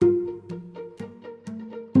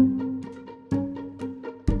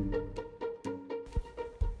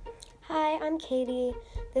Katie.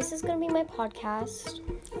 This is going to be my podcast,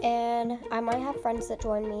 and I might have friends that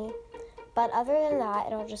join me, but other than that,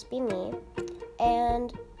 it'll just be me.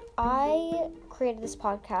 And I created this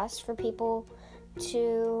podcast for people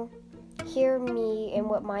to hear me and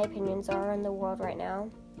what my opinions are in the world right now,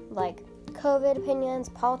 like COVID opinions,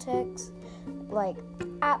 politics, like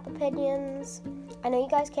app opinions. I know you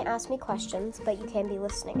guys can't ask me questions, but you can be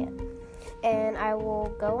listening in. And I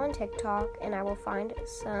will go on TikTok and I will find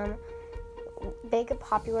some big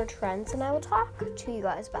popular trends and I will talk to you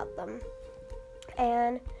guys about them.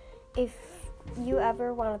 And if you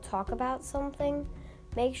ever want to talk about something,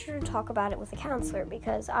 make sure to talk about it with a counselor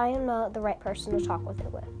because I am not the right person to talk with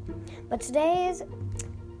it with. But today's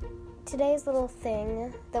little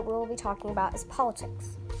thing that we'll be talking about is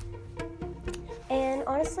politics. And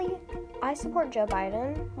honestly, I support Joe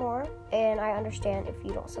Biden more, and I understand if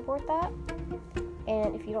you don't support that.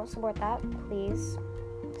 And if you don't support that, please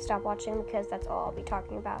stop watching because that's all I'll be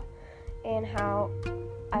talking about and how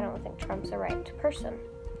I don't think Trump's the right person.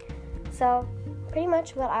 So, pretty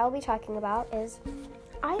much what I'll be talking about is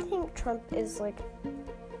I think Trump is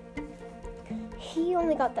he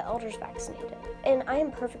only got the elders vaccinated. And I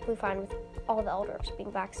am perfectly fine with all the elders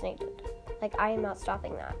being vaccinated. I am not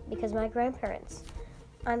stopping that because my grandparents,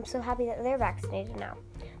 I'm so happy that they're vaccinated now.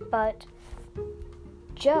 But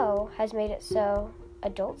Joe has made it so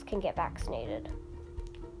adults can get vaccinated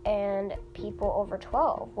and people over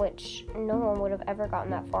 12, which no one would have ever gotten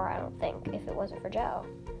that far, I don't think, if it wasn't for Joe.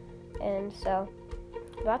 And so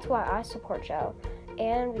that's why I support Joe,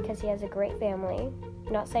 and because he has a great family.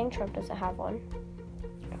 Not saying Trump doesn't have one,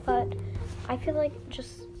 but I feel like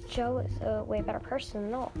just Joe is a way better person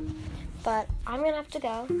than all. But I'm gonna have to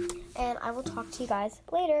go, and I will talk to you guys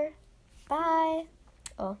later. Bye.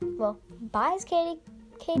 Oh, well, bye, Katie.